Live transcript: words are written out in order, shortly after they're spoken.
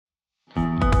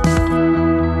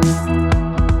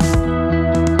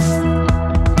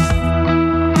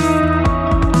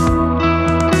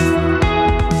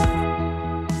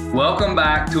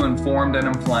back to Informed and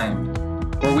Inflamed,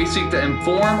 where we seek to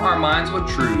inform our minds with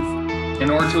truth in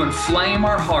order to inflame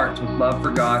our hearts with love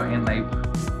for God and neighbor.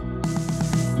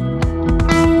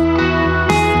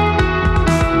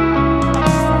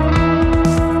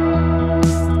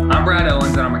 I'm Brad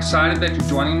Owens, and I'm excited that you're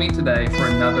joining me today for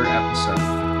another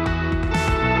episode.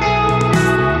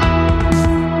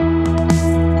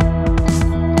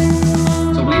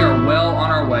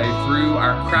 Through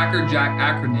our Cracker Jack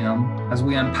acronym as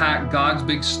we unpack God's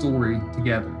big story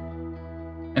together.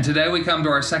 And today we come to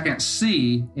our second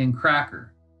C in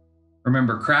Cracker.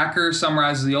 Remember, Cracker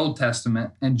summarizes the Old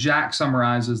Testament and Jack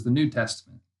summarizes the New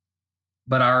Testament.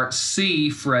 But our C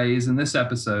phrase in this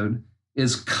episode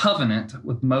is covenant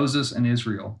with Moses and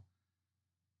Israel.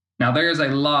 Now, there is a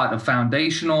lot of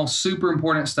foundational, super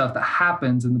important stuff that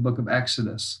happens in the book of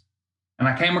Exodus. And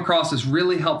I came across this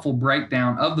really helpful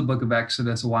breakdown of the book of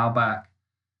Exodus a while back.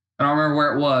 I don't remember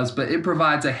where it was, but it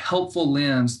provides a helpful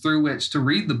lens through which to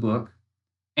read the book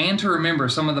and to remember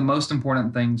some of the most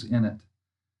important things in it.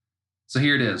 So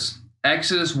here it is.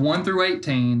 Exodus 1 through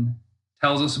 18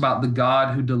 tells us about the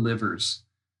God who delivers.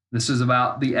 This is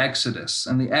about the Exodus,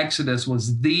 and the Exodus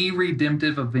was the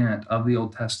redemptive event of the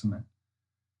Old Testament.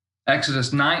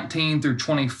 Exodus 19 through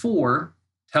 24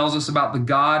 tells us about the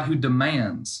God who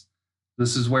demands.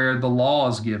 This is where the law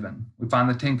is given. We find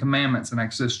the 10 Commandments in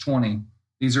Exodus 20.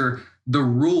 These are the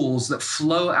rules that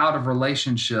flow out of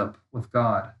relationship with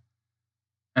God.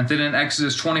 And then in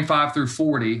Exodus 25 through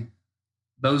 40,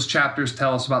 those chapters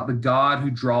tell us about the God who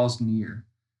draws near.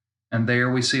 And there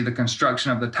we see the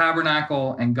construction of the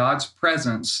tabernacle and God's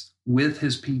presence with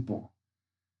his people.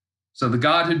 So the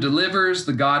God who delivers,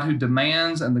 the God who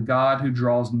demands, and the God who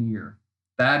draws near.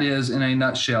 That is, in a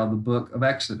nutshell, the book of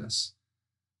Exodus.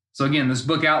 So again, this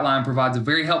book outline provides a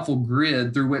very helpful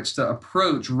grid through which to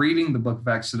approach reading the book of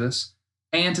Exodus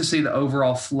and to see the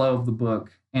overall flow of the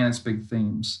book and its big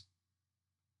themes.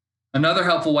 Another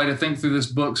helpful way to think through this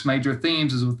book's major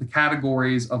themes is with the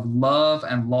categories of love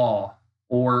and law,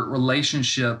 or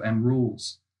relationship and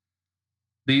rules.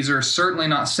 These are certainly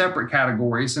not separate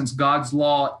categories, since God's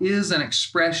law is an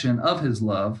expression of his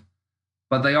love,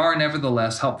 but they are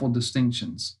nevertheless helpful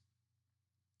distinctions.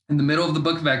 In the middle of the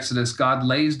book of Exodus, God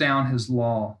lays down his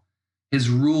law, his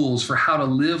rules for how to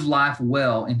live life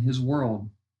well in his world.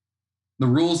 The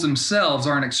rules themselves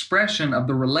are an expression of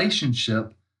the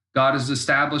relationship God has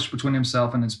established between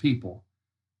himself and his people.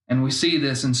 And we see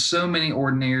this in so many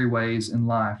ordinary ways in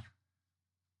life.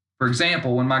 For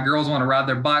example, when my girls want to ride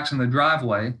their bikes in the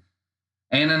driveway,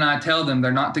 Anna and I tell them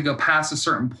they're not to go past a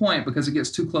certain point because it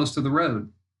gets too close to the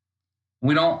road.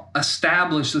 We don't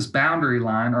establish this boundary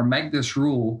line or make this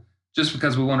rule just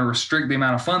because we want to restrict the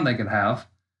amount of fun they could have.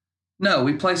 No,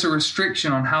 we place a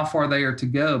restriction on how far they are to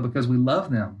go because we love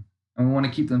them and we want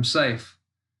to keep them safe.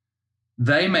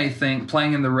 They may think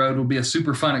playing in the road will be a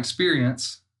super fun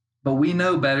experience, but we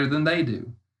know better than they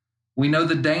do. We know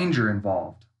the danger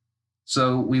involved.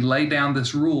 So we lay down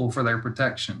this rule for their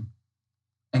protection.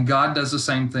 And God does the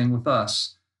same thing with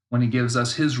us when he gives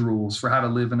us his rules for how to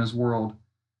live in his world.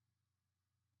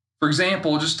 For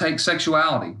example, just take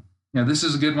sexuality. This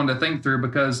is a good one to think through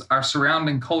because our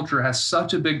surrounding culture has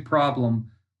such a big problem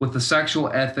with the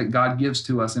sexual ethic God gives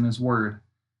to us in his word.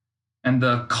 And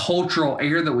the cultural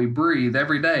air that we breathe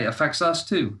every day affects us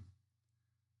too.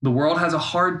 The world has a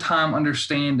hard time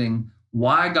understanding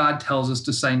why God tells us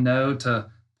to say no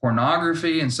to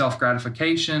pornography and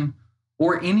self-gratification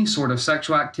or any sort of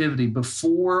sexual activity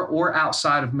before or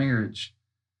outside of marriage.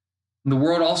 The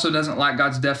world also doesn't like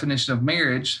God's definition of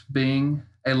marriage being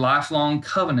a lifelong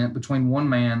covenant between one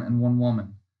man and one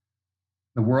woman.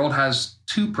 The world has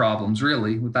two problems,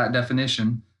 really, with that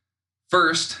definition.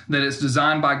 First, that it's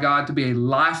designed by God to be a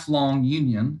lifelong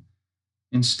union.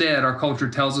 Instead, our culture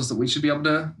tells us that we should be able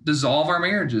to dissolve our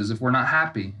marriages if we're not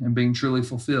happy and being truly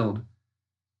fulfilled.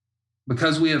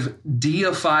 Because we have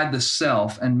deified the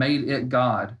self and made it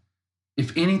God,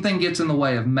 if anything gets in the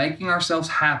way of making ourselves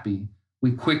happy,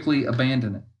 we quickly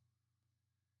abandon it.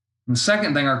 And the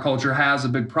second thing our culture has a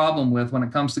big problem with when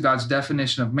it comes to God's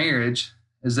definition of marriage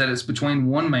is that it's between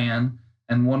one man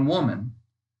and one woman.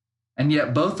 And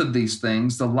yet both of these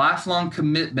things, the lifelong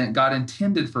commitment God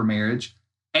intended for marriage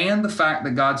and the fact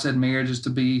that God said marriage is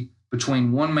to be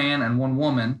between one man and one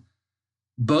woman,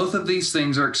 both of these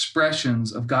things are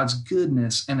expressions of God's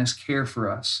goodness and his care for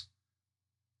us.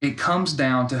 It comes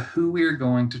down to who we are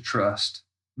going to trust,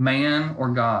 man or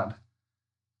God.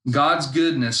 God's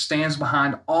goodness stands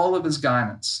behind all of his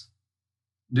guidance.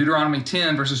 Deuteronomy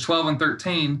 10, verses 12 and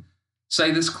 13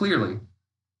 say this clearly.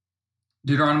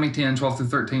 Deuteronomy 10, 12 through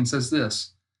 13 says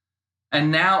this,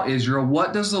 "And now, Israel,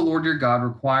 what does the Lord your God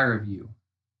require of you?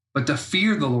 but to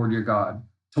fear the Lord your God,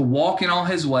 to walk in all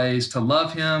his ways, to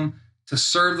love him, to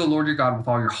serve the Lord your God with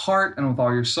all your heart and with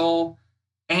all your soul,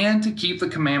 and to keep the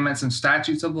commandments and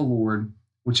statutes of the Lord,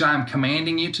 which I am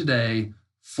commanding you today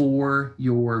for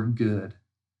your good.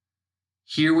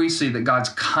 Here we see that God's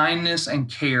kindness and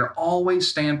care always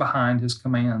stand behind his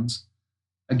commands.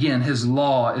 Again, his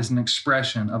law is an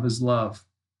expression of his love.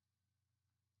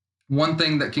 One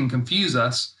thing that can confuse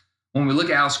us when we look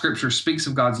at how Scripture speaks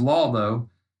of God's law, though,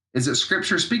 is that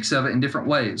Scripture speaks of it in different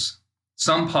ways,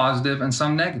 some positive and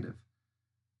some negative.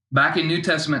 Back in New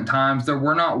Testament times, there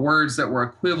were not words that were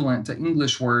equivalent to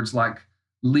English words like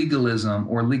legalism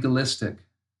or legalistic.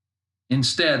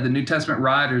 Instead, the New Testament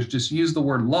writers just used the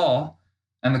word law,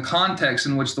 and the context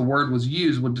in which the word was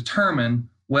used would determine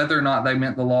whether or not they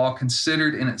meant the law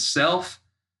considered in itself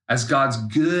as God's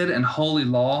good and holy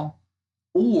law,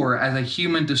 or as a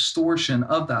human distortion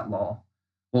of that law,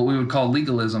 what we would call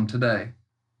legalism today.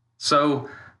 So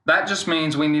that just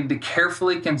means we need to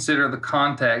carefully consider the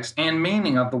context and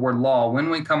meaning of the word law when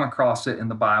we come across it in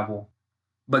the Bible.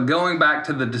 But going back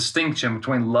to the distinction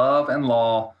between love and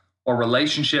law, or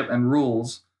relationship and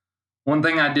rules, one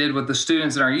thing I did with the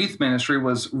students in our youth ministry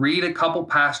was read a couple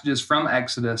passages from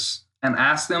Exodus and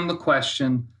ask them the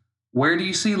question, where do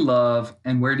you see love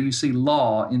and where do you see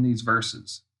law in these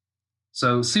verses?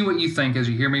 So see what you think as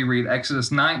you hear me read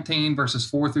Exodus 19, verses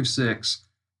 4 through 6,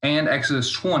 and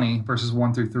Exodus 20, verses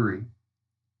 1 through 3.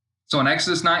 So in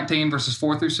Exodus 19, verses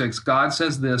 4 through 6, God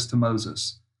says this to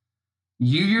Moses,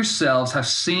 "You yourselves have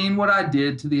seen what I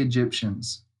did to the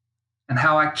Egyptians, and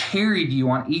how I carried you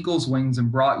on eagle's wings and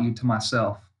brought you to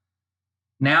myself.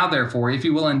 Now, therefore, if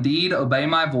you will indeed obey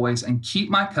my voice and keep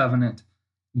my covenant,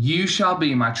 you shall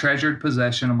be my treasured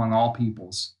possession among all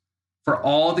peoples, for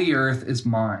all the earth is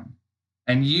mine.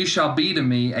 And you shall be to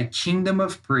me a kingdom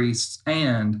of priests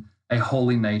and a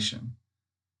holy nation."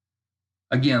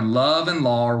 Again, love and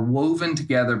law are woven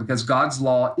together because God's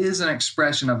law is an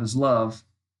expression of his love,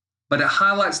 but it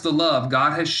highlights the love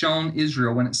God has shown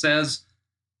Israel when it says,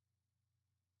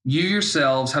 "You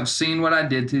yourselves have seen what I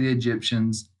did to the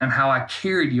Egyptians and how I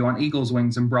carried you on eagle's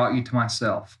wings and brought you to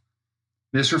myself."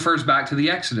 This refers back to the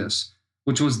Exodus,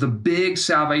 which was the big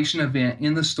salvation event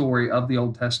in the story of the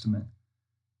Old Testament.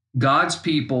 God's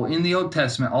people in the Old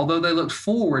Testament, although they looked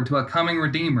forward to a coming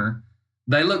Redeemer,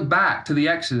 they look back to the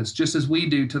Exodus just as we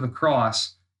do to the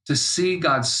cross to see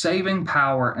God's saving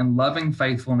power and loving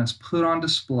faithfulness put on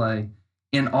display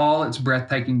in all its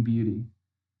breathtaking beauty.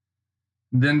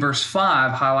 Then verse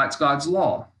 5 highlights God's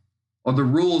law, or the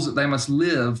rules that they must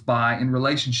live by in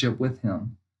relationship with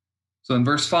him. So in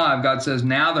verse 5, God says,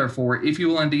 "Now therefore, if you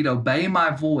will indeed obey my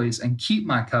voice and keep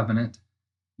my covenant,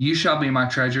 you shall be my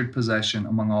treasured possession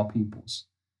among all peoples."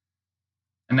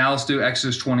 And now let's do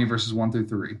Exodus 20, verses 1 through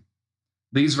 3.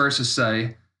 These verses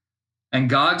say, "And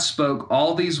God spoke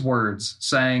all these words,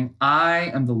 saying,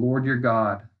 I am the Lord your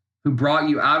God, who brought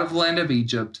you out of the land of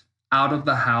Egypt, out of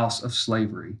the house of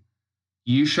slavery.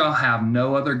 You shall have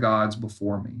no other gods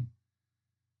before me."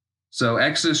 So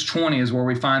Exodus 20 is where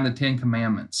we find the 10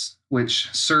 Commandments,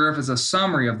 which serve as a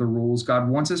summary of the rules God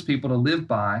wants his people to live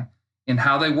by in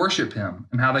how they worship him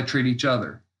and how they treat each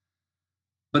other.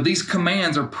 But these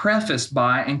commands are prefaced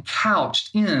by and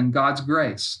couched in God's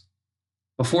grace.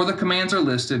 Before the commands are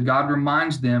listed, God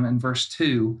reminds them in verse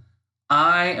 2,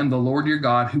 "I am the Lord your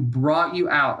God who brought you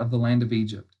out of the land of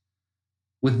Egypt."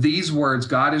 With these words,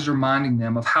 God is reminding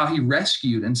them of how he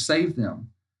rescued and saved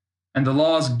them, and the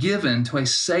law is given to a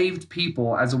saved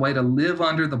people as a way to live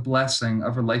under the blessing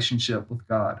of relationship with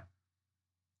God.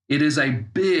 It is a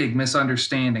big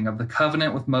misunderstanding of the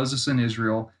covenant with Moses and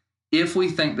Israel if we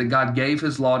think that God gave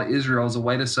his law to Israel as a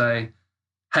way to say,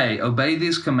 "Hey, obey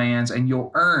these commands and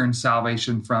you'll earn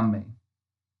salvation from me."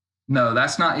 No,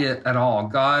 that's not it at all.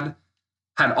 God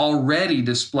had already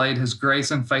displayed his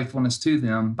grace and faithfulness to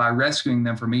them by rescuing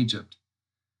them from Egypt.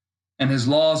 And his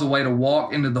law is a way to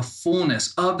walk into the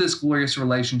fullness of this glorious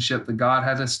relationship that God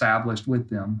has established with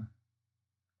them.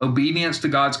 Obedience to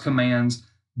God's commands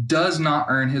does not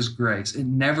earn his grace. It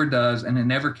never does, and it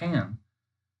never can.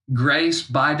 Grace,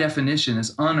 by definition,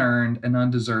 is unearned and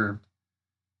undeserved.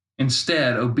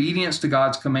 Instead, obedience to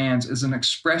God's commands is an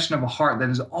expression of a heart that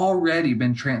has already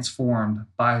been transformed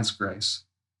by his grace.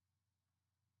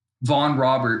 Vaughn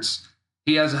Roberts,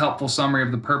 he has a helpful summary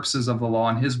of the purposes of the law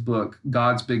in his book,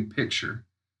 God's Big Picture.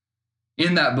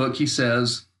 In that book, he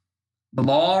says, "The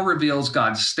law reveals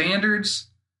God's standards,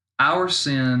 our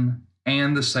sin,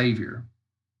 and the Savior."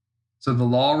 So the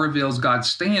law reveals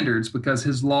God's standards because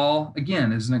his law,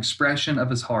 again, is an expression of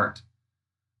his heart.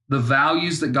 The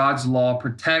values that God's law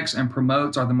protects and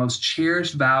promotes are the most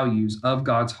cherished values of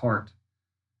God's heart.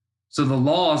 So the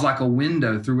law is like a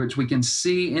window through which we can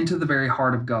see into the very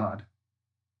heart of God.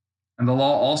 And the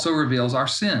law also reveals our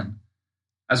sin.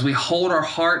 As we hold our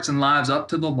hearts and lives up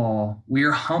to the law, we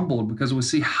are humbled because we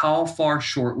see how far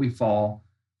short we fall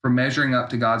from measuring up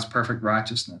to God's perfect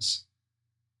righteousness.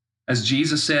 As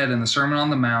Jesus said in the Sermon on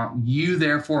the Mount, you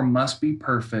therefore must be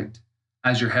perfect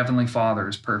as your heavenly Father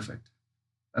is perfect.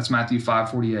 That's Matthew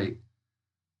 5:48.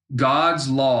 God's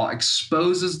law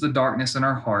exposes the darkness in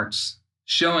our hearts,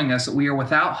 showing us that we are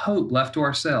without hope left to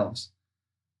ourselves.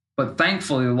 But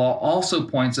thankfully, the law also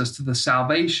points us to the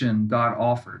salvation God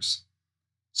offers.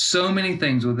 So many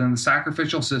things within the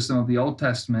sacrificial system of the Old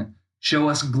Testament show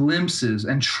us glimpses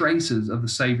and traces of the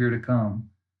Savior to come.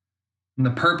 And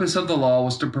the purpose of the law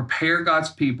was to prepare God's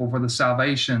people for the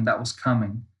salvation that was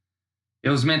coming. It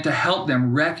was meant to help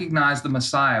them recognize the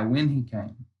Messiah when he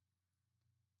came.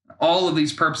 All of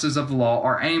these purposes of the law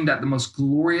are aimed at the most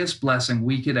glorious blessing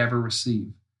we could ever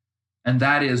receive, and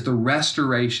that is the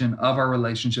restoration of our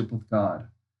relationship with God.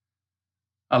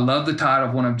 I love the title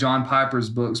of one of John Piper's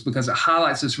books because it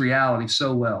highlights this reality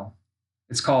so well.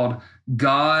 It's called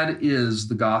God is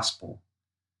the Gospel.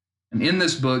 And in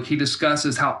this book, he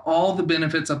discusses how all the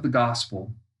benefits of the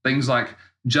gospel, things like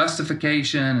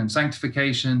justification and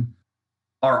sanctification,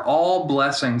 are all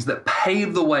blessings that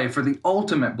pave the way for the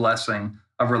ultimate blessing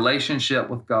of relationship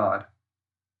with God.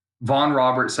 Vaughn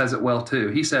Roberts says it well too.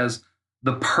 He says,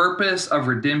 the purpose of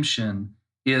redemption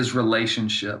is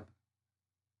relationship.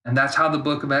 And that's how the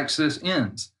book of Exodus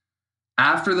ends.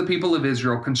 After the people of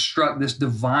Israel construct this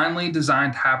divinely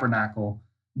designed tabernacle,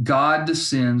 God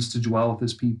descends to dwell with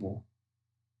his people.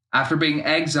 After being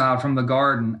exiled from the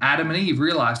garden, Adam and Eve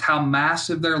realized how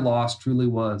massive their loss truly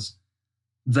was.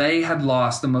 They had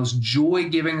lost the most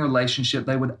joy-giving relationship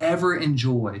they would ever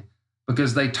enjoy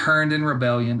because they turned in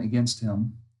rebellion against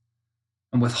him.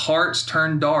 And with hearts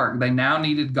turned dark, they now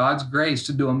needed God's grace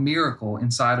to do a miracle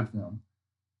inside of them.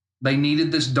 They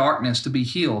needed this darkness to be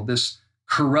healed, this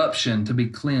corruption to be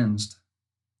cleansed.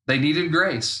 They needed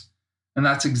grace, and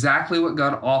that's exactly what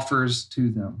God offers to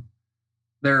them.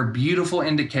 There are beautiful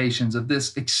indications of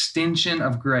this extension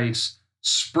of grace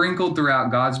sprinkled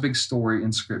throughout God's big story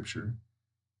in Scripture.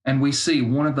 And we see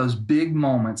one of those big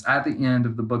moments at the end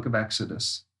of the book of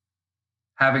Exodus.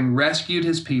 Having rescued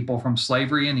his people from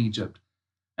slavery in Egypt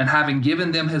and having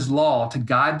given them his law to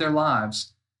guide their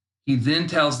lives, he then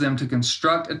tells them to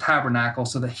construct a tabernacle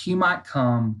so that he might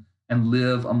come and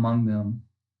live among them.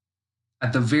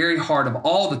 At the very heart of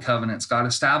all the covenants God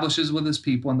establishes with his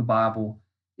people in the Bible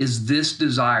is this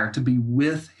desire to be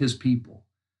with his people,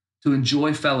 to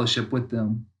enjoy fellowship with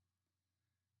them.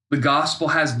 The gospel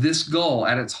has this goal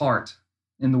at its heart.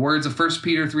 In the words of 1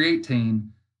 Peter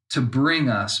 3:18, to bring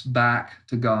us back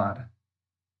to God.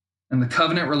 And the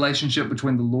covenant relationship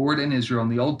between the Lord and Israel in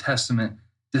the Old Testament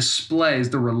displays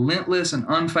the relentless and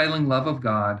unfailing love of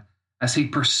God as he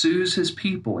pursues his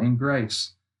people in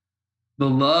grace. The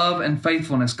love and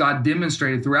faithfulness God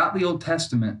demonstrated throughout the Old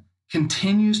Testament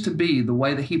continues to be the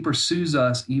way that he pursues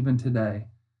us even today.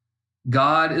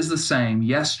 God is the same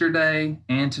yesterday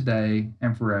and today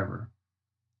and forever.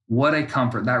 What a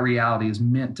comfort that reality is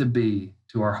meant to be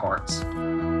to our hearts.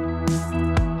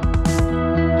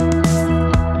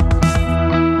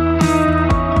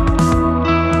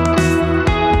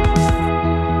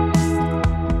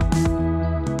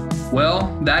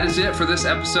 Well, that is it for this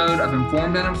episode of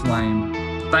Informed and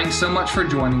Inflamed. Thanks so much for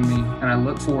joining me, and I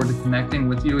look forward to connecting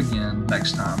with you again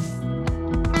next time.